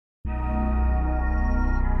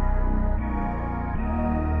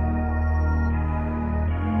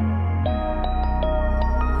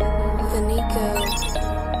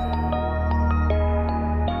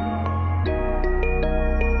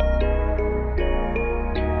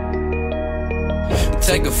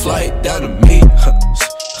take a flight down to me.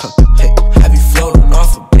 Hey, have you floating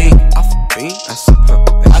off a beam?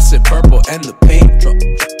 I said purple and the pink.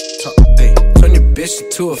 Hey, turn your bitch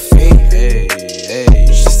into a fiend. Hey,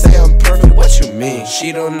 she say I'm perfect, what you mean?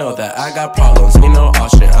 She don't know that I got problems, ain't no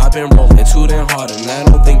option. I've been rolling too damn hard and I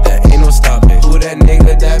don't think that ain't no stopping. Who that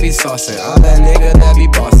nigga that be saucing? I'm that nigga that be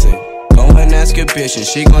bossing. Go and ask your bitch and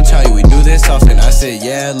she gon' tell you we do this often. I said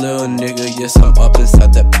yeah little nigga, yes I'm up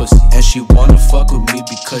inside that pussy. And she wanna fuck with me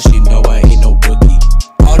because she know I ain't no rookie.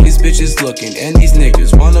 All these bitches looking and these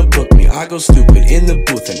niggas wanna book me. I go stupid in the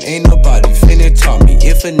booth and ain't nobody finna taught me.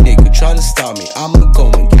 If a nigga try to stop me, I'ma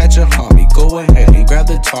go and catch a homie. Go ahead and grab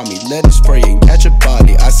the Tommy, let it spray and catch a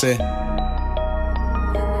body. I said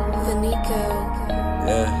Feniko.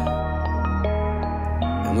 yeah,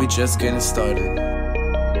 and we just getting started.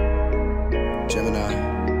 Gemini,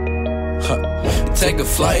 take a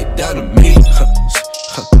flight down to me.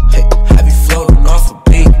 Hey, have you floating off a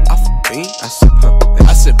beam?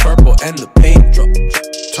 I said purple and the pink.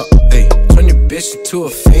 Hey, turn your bitch into a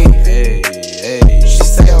fiend. Hey, she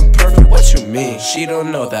say I'm perfect, what you mean? She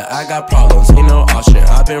don't know that I got problems, ain't no option.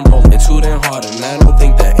 I've been rolling too damn hard and I don't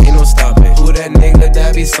think that ain't no stopping. Who that nigga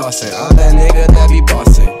that be saucing? I'm that nigga that be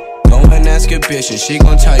bossing. Go and ask your bitch and she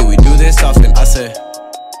gon' tell you we do this often. I said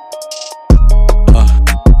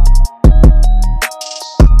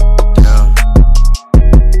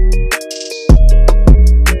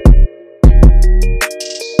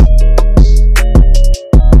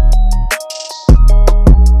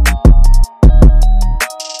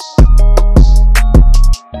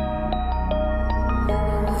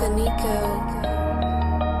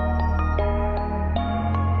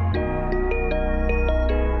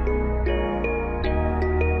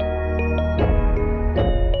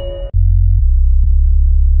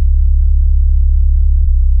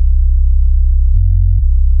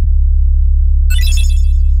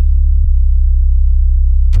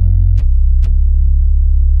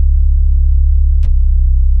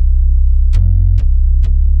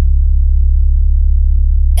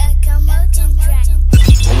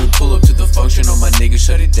on my nigga,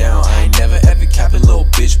 shut it down. I ain't never ever capping, little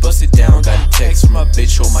bitch, bust it down. Got a text from my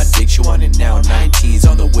bitch on my dick, she want it now. 19s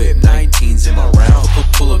on the whip, 19s in my round.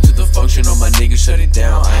 Pull up to the function on my nigga, shut it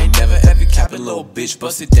down. I ain't never ever capping, little bitch,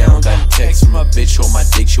 bust it down. Got a text from my bitch on my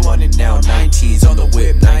dick, she want it now. 19s on the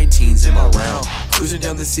whip, 19s in my round. Cruising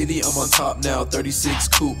down the city, I'm on top now. 36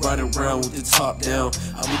 coupe, riding around with the top down.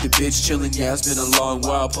 I'm with the bitch chillin', yeah, it's been a long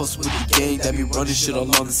while. Post with the gang that be running shit all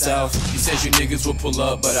on the south. You said you niggas would pull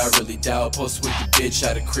up, but I really doubt. Post with the bitch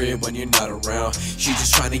at a crib when you're not around. She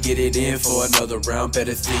just tryna get it in for another round.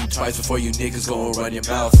 Better think twice before you niggas gon' run your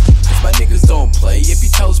mouth. Cause my niggas don't play. If you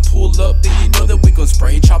tell us pull up, then you know that we gon'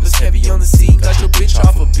 spray. Choppers heavy on the scene. Got your bitch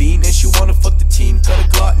off a bean and she wanna fuck the team. Got a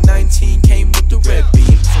Glock 19, came with the red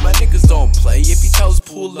beam. So my niggas don't play. If you tell us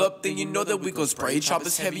pull up, then you know that we gon' spray.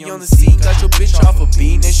 Choppers heavy on the scene. Got your bitch off a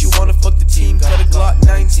bean and she wanna fuck the team. Got a Glock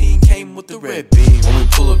 19, came with the red beam. When we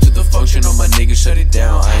pull up to the function on my nigga, shut it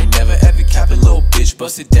down. I ain't never ever capping, little bitch,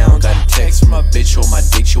 bust it down. Got a text from my bitch on my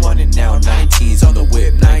dick, she want it now. 19s on the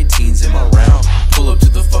whip, 19s in my round. Pull up to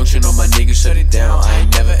the function on my nigga, shut it down. I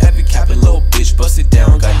ain't never ever capping, little bitch, bust it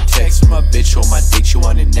down. Got a text from my bitch on my dick, she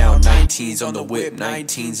want it now. 19s on the whip,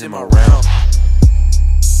 19s in my round.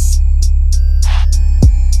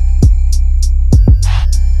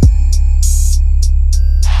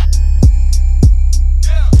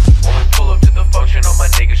 On my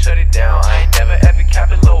nigga, shut it down. I ain't never ever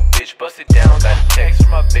capping, little bitch, bust it down. Got a text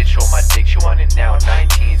from my bitch on my dick, she want it now.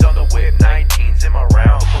 19s on the whip, 19s in my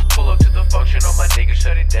round. Pull up to the function on my nigga,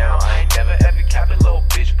 shut it down. I ain't never ever capping, little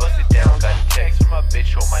bitch, bust it down. Got a text from my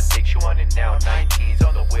bitch on my dick, she want it now. 19s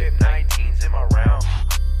on the whip, 19s in my round.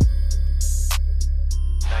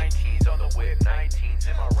 19s on the whip, 19s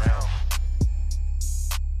in my round.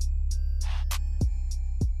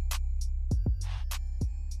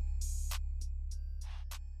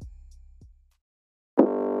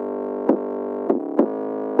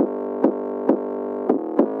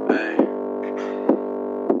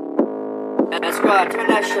 Turn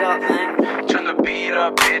that shit up, man. Turn the beat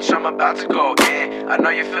up, bitch, I'm about to go in. I know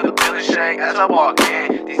you feel the building shake as I walk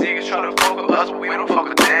in. These niggas try to fuck with us, but we don't fuck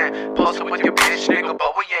with them. Post up with your bitch, nigga,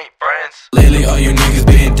 but we ain't friends. Lately, all you niggas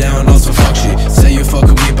been down on some fuck shit. Say you fuck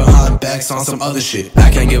with me behind backs on some other shit.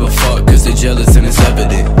 I can't give a fuck, cause they're jealous and it's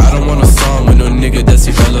evident. I don't want a song with no nigga that's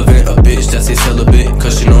irrelevant. A bitch that's a celibate,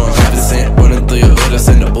 cause you know I'm 5%. Running through your hood, I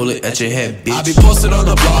send a bullet at your head, bitch. I be posted on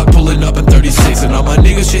the block, pulling up in 36, and all my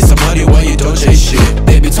niggas chase some money while you don't chase shit.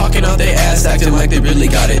 They be talking out they ass, acting like they really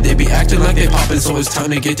got it. They be acting like they poppin', so it's time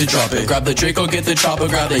to get to dropping. Grab the Draco, get the chopper,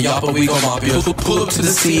 grab the yapper, we gon' mop you. Pull up to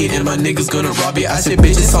the scene, and my niggas gonna rob you. I say,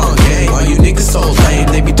 bitch, it's on game. All you niggas so lame.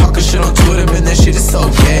 They be talking shit on Twitter, man, that shit is so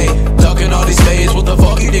gay. Ducking all these fades, what the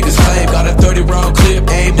fuck you niggas claim? Got a 30-round clip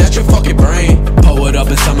aimed at your fucking brain. Pour it up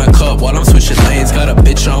inside my cup while I'm switching lanes. Got a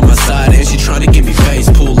bitch on my side, and she tryna give me face.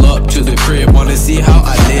 Pull up to the crib, wanna see how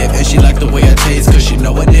I live, and she like the way I taste, cause she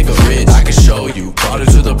know a nigga rich. I can show you. Brought her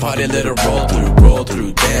to the party, let her roll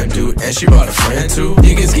through, damn dude, and she brought a friend too.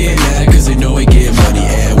 Niggas get mad cause they know we get money,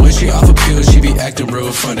 and when she off a pill, she be acting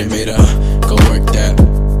real funny. Made her go work that,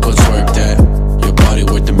 go twerk that. Your body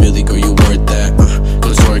worth a milli, girl, you worth that. Go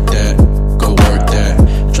twerk that, go work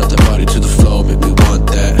that. Drop that body to the floor, make me want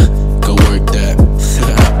that. Go work that.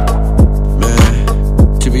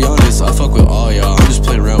 Man, to be honest, I fuck with all y'all. I'm just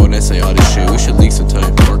playing around when I say all this shit. We should leak some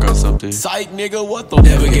time, work on something. Psych, nigga, what the?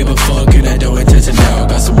 Never give a fuck, and I don't intend to now.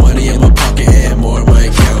 Got some money in my pocket and more in my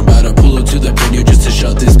account. About to pull up to the venue just to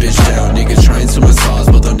shut this bitch down. Niggas trying to my sauce,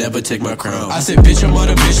 but they'll never take my crown. I said, bitch, I'm on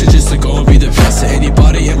a mission just to go and be the best. To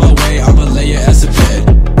anybody in my way, I'ma lay your ass in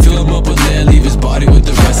bed. Fill him up with lead, leave his body with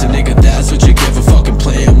the rest. And nigga, that's what you get for fucking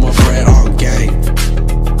playing more bread on gang.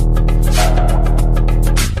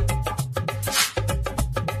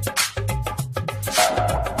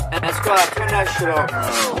 Turn that shit up.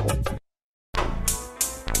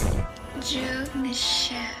 JOOG the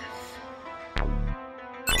chef.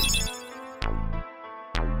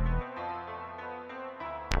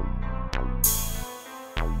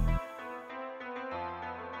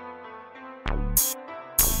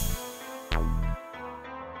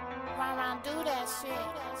 Do that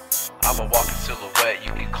shit. I'm a walking silhouette,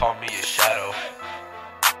 you can call me a shadow.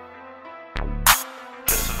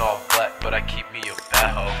 Dressed in all black, but I keep me a bad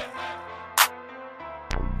hoe.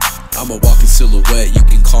 I'm a walking silhouette, you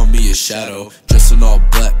can call me a shadow. Dressed in all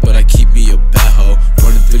black, but I keep me a bad hoe.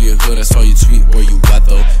 Running through your hood, I saw you tweet where you at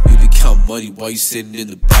though. You be count money while you sitting in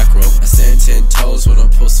the back row. I stand 10 toes when I'm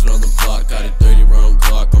posted on the block. Got a 30-round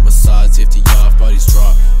Glock on my side, safety off, bodies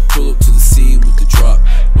drop. Pull up to the scene with the drop.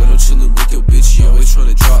 When I'm chillin' with your bitch, she always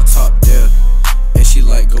tryna drop top down. And she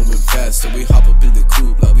like going fast, so we hop up in the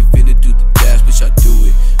coupe like we finna do the dash, bitch, I do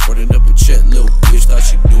it. Running up a jet, little bitch, thought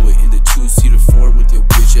you knew it. In the 2-seater form with your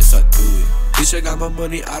bitch, yes, I do it. Bitch, I got my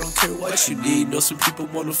money, I don't care what you need. Know some people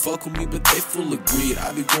wanna fuck with me, but they full of greed.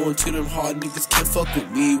 I be going to them hard, niggas can't fuck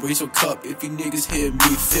with me. Raise your cup if you niggas hear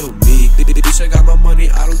me, feel me. Bitch, I got my money,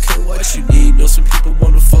 I don't care what you need. Know some people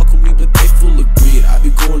wanna fuck with me, but they full of greed. I be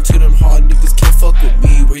going to them hard, niggas can't fuck with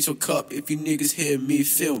me. Raise your cup if you niggas hear me,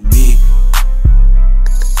 feel me.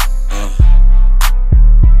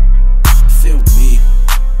 Feel me.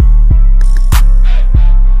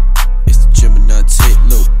 It's the Gemini tape,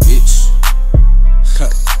 little bitch.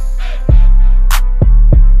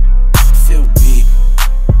 Feel me.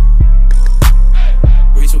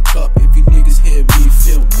 Raise your cup if you niggas hear me,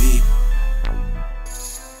 feel me.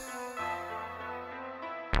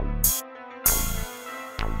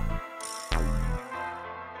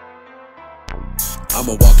 I'm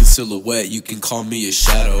a walking silhouette, you can call me a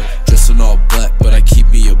shadow. Dressed in all black, but I keep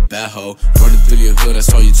me a bad hoe. Running through your hood, I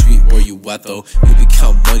saw you tweet where you at though. You be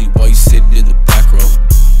count money while you sitting in the back row.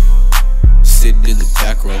 Sitting in the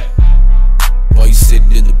back row. While you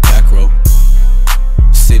sitting in the back row.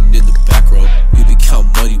 Sitting in the back row. You be count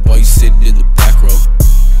money while you sitting in the back row.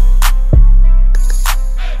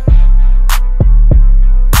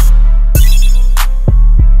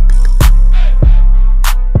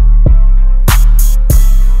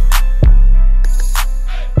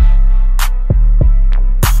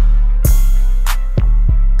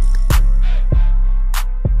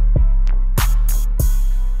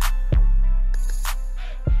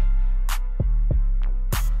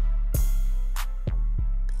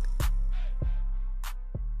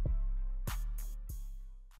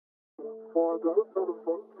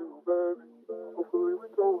 Hopefully we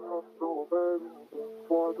don't have no baby.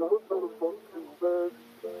 Before I gotta tell the fuck you, baby.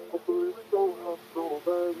 Hopefully we don't have no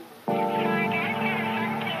baby.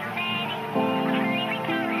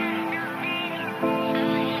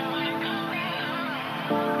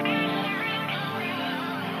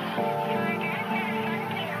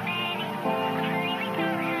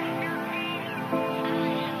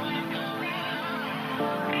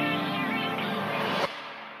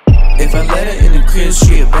 If I let her in the crib,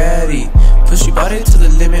 she a baddie. Push your body to the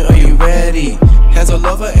limit, are you ready? Hands all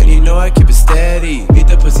over and you know I keep it steady. Beat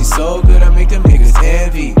the pussy so good, I make them niggas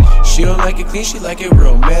envy. She don't like it clean, she like it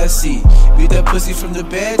real messy. Beat that pussy from the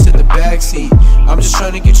bed to the backseat. I'm just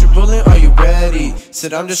trying to get you rolling, are you ready? ready?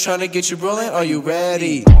 Said I'm just trying to get you rolling, are you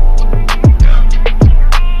ready?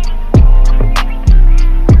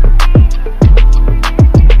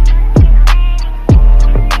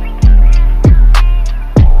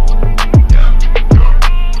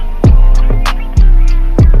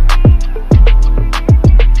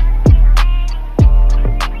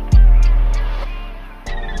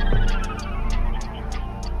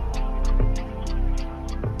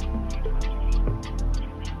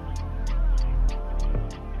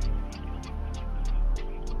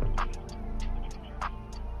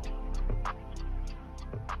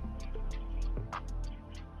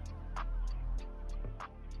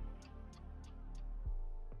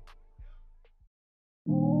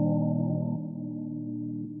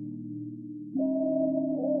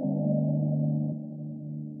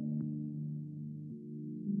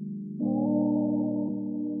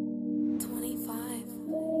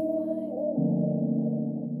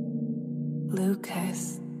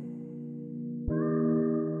 Lucas.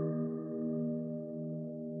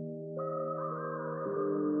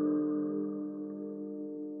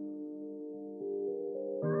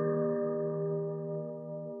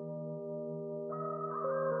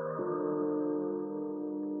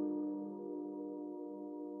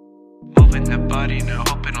 Moving that body now,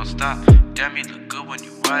 hope it don't stop. Damn, you look good when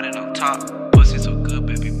you riding on top. Pussy so good,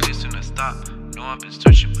 baby, please do not stop. Know I've been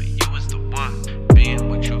searching, but you was the one. Being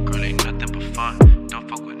with you, girl, ain't nothing but fun. Don't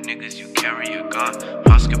fuck with niggas, you carry a gun.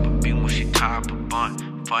 I'll skip a beam when she tie up a bun.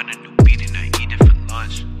 Find a new beat and I eat it for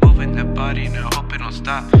lunch. Moving that body now, hope it don't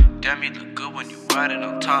stop. Damn, you look good when you riding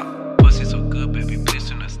on top. Pussy so good, baby, please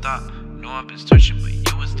do not stop. Know I've been searching, but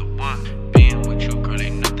you was the one. Being with you, girl,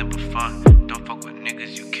 ain't nothing but fun. Don't fuck with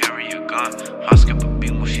niggas, you carry a gun. I'll skip a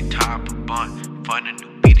beam when she tie up a bun. Find a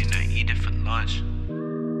new beat and I eat it for lunch.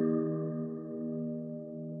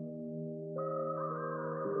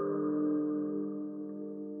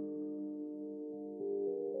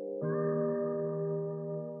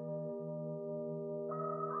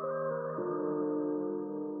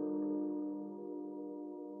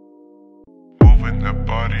 Moving that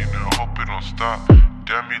body now, hope it don't stop.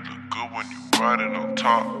 Damn, you look good when you riding on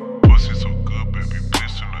top. Pussy so good, baby,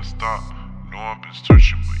 please do not stop. Know I've been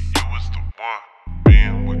searching, but you was the one.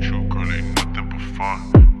 Being with you, girl, ain't nothing but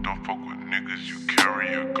fun. Don't fuck with niggas, you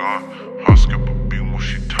carry a gun. I'll skip a beam when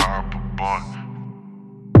she tie up a bun.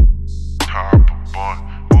 Tie up a bun.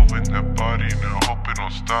 Moving that body now, hope it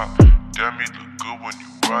don't stop. Damn, you look good when you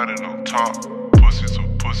riding on top. Pussy so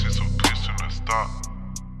please do not stop.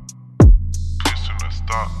 Please do not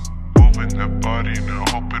stop. Moving that body now,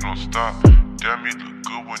 hope it don't stop. Damn, you look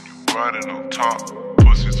good when you riding on top.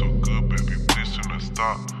 Pussy so good, baby, please do not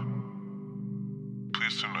stop.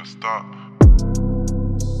 Please do not stop.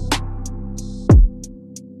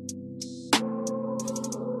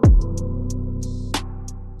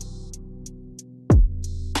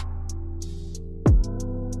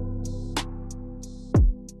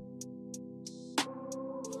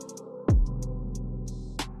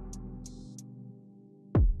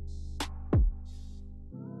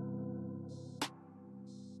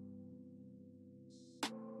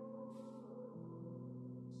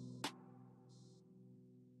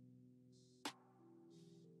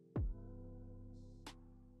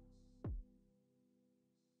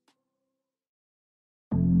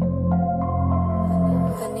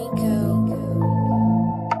 Feniko.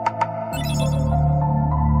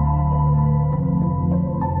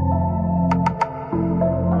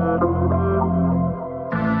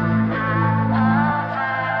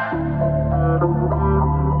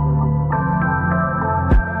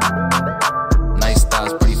 Nice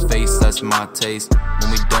styles, pretty face, that's my taste.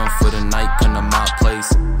 When we done for the night, come to my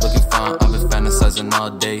place. Looking fine, I've been fantasizing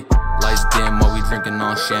all day. Lights dim while we drinking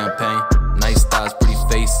on champagne. Nice styles, pretty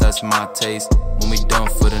face, that's my taste. When we done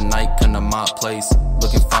for the night, come to my place.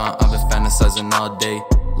 Looking fine, I've been fantasizing all day.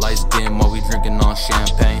 Lights dim while we drinking on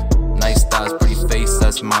champagne. Nice styles, pretty face,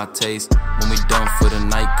 that's my taste. When we done for the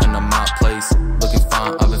night, come to my place. Looking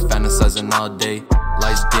fine, I've been fantasizing all day.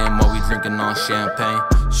 Lights dim while we drinking on champagne.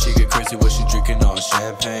 She get crazy when she drinking on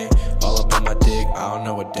champagne. All up on my dick, I don't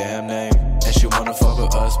know a damn name. And she wanna fuck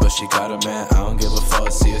with us, but she got a man. I don't give a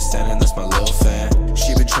fuck, see her standing, that's my little fan.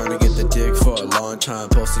 She been trying to get the dick for a long time.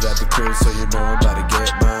 Posted at the crib, so you know I'm about to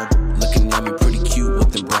get mine. Looking at me pretty cute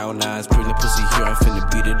with them brown eyes. Bring the pussy here, I'm finna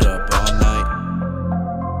beat it up all night.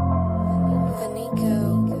 Feniko.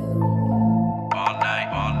 All night,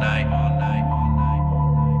 all night, all night, all night, all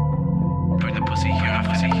night. Bring the pussy here, I'm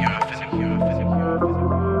finna here, I'm finna here, I'm finna here.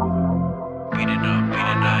 Beat it up, beat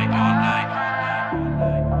it night, all night, all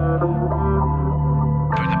night, all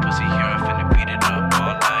night. Bring the pussy here, I'm finna beat it up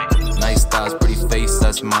all night. Nice styles, pretty face,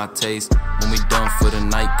 that's my my taste. When we done for the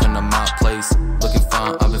night, come to my place. Looking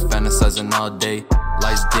fine, I've been fantasizing all day.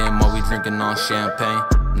 Lights dim while we drinking on champagne.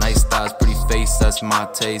 Nice thighs, pretty face, that's my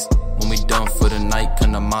taste. When we done for the night,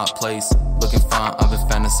 come to my place. Looking fine, I've been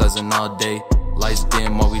fantasizing all day. Lights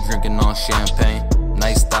dim while we drinking on champagne.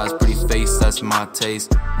 Nice thighs, pretty face, that's my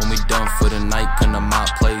taste. When we done for the night, come to my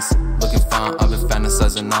place. Looking fine, I've been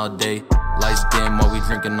fantasizing all day. Lights dim while we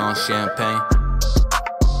drinking on champagne.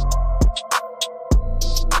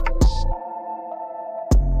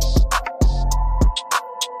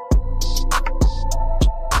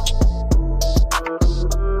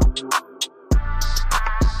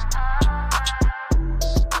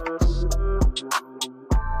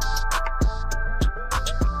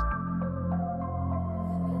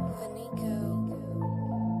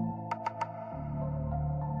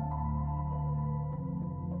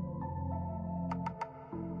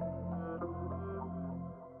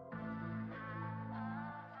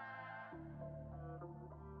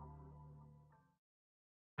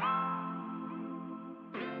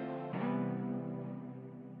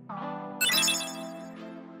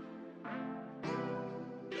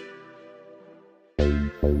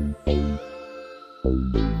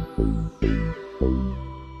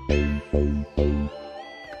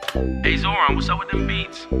 Hey Zoran, what's up with them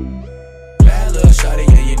beats? Bad little shawty,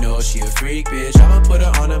 yeah, you know she a freak, bitch. I'ma put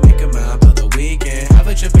her on and make her mine by the weekend. Have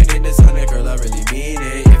her dripping in the sun, girl, I really mean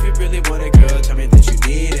it. If you really want it, girl, tell me that you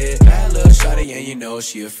need it. Bad little shawty, yeah, you know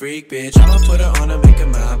she a freak, bitch. I'ma put her on and make her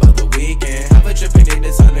mine by the weekend. Have her dripping in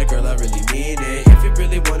the sun, girl, I really mean it. If you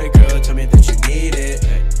really want it, girl, tell me that you need it.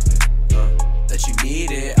 That you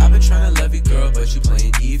need it. I've been trying to love you, girl, but you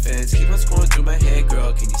playing defense. Keep on scrolling through my head,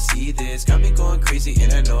 girl, can you see this? Got me going crazy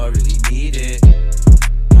and I know I really need it.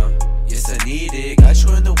 Yes, I need it. Got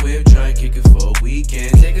you in the whip, try and kick it for a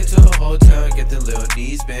weekend. Take her to a hotel and get the little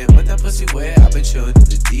knees bent. When that pussy wet, I've been chillin' to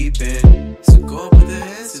the deep end. So go and put the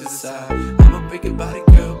hands to the side. I'ma break your body,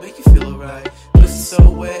 girl, make you feel alright. Pussy so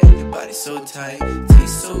wet and your body so tight.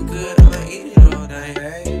 Tastes so good, I might eat it all night.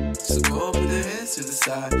 Hey. So go and put the hands to the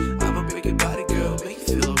side. I'ma break your body, girl, make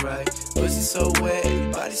you feel alright. Pussy so wet and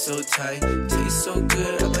your body so tight. Tastes so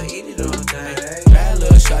good, I might eat it all night. Hey. Bad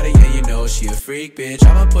little shawty, yeah, you know she a freak, bitch.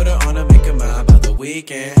 I'ma put her on and make her mine by the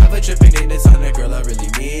weekend. Have her dripping in this on that, girl, I really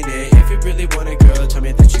mean it. If you really want it, girl, tell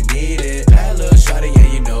me that you need it. Bad little shawty,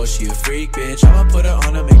 yeah, you know she a freak, bitch. I'ma put her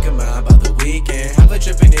on and make her mine by the weekend. Have her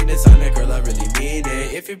dripping in this on that, girl, I really mean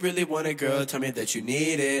it. If you really want it, girl, tell me that you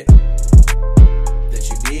need it. That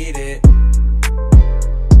you need it.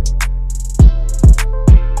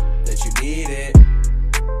 That you need it.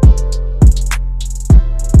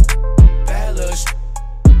 Bad little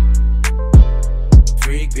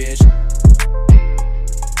freak, bitch.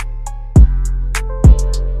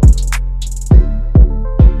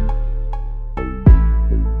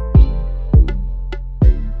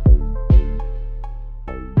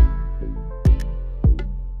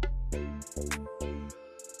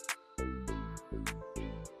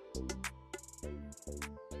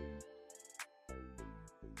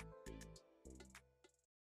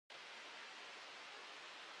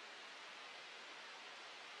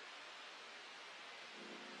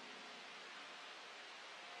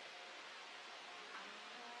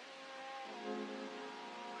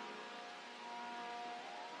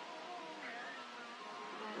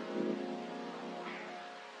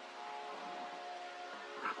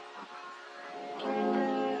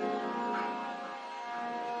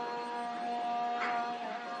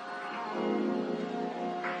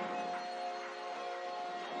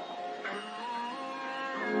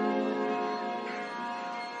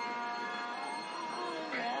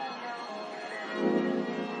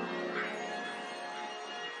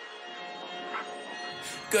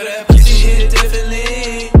 Girl, that pussy hit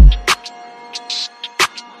differently.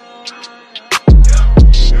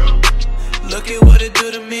 Look at what it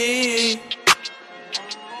do to me.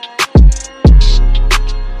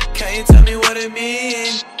 Can you tell me what it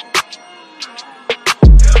mean?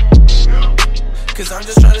 Cause I'm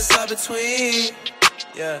just trying to slide between.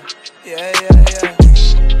 Yeah, yeah, yeah, yeah.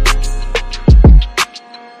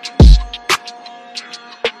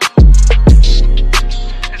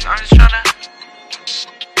 Cause I'm just trying to.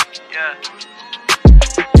 Yeah.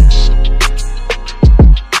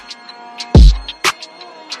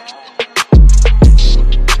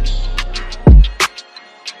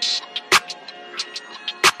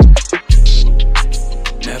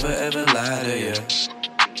 Never ever lie to you.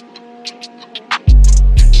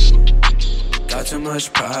 Got too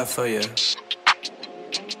much pride for you.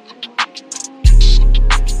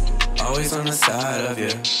 Always on the side of you.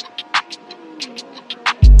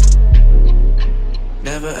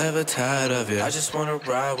 Never ever tired of it. I just wanna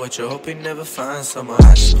ride with you, hope you never find someone.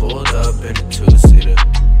 I just pulled up in a two-seater.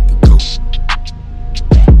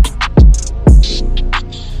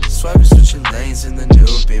 Swiping, switching lanes in the new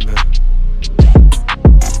Beamer.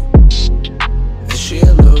 And she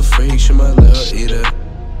a little freak, she my little eater.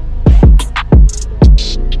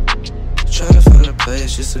 Tryna find a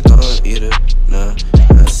place just to go and eat it. Nah,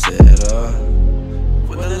 that's it all.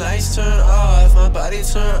 When the lights turn off, my body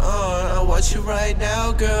turn on. I want you right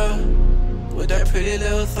now, girl. With that pretty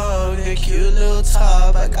little thong, that cute little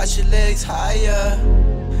top, I got your legs higher.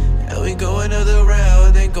 And we go another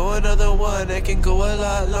round, then go another one that can go a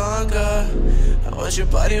lot longer. I want your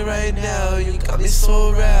body right now, you got me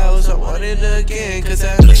so aroused. I want it again, cause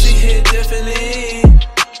that pussy hit differently.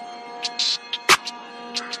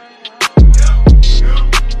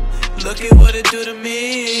 Look at what it do to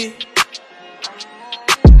me.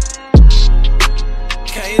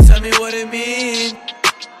 Can you tell me what it mean?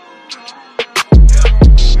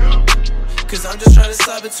 Cause I'm just trying to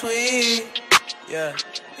slide between. Yeah,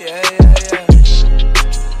 yeah, yeah, yeah.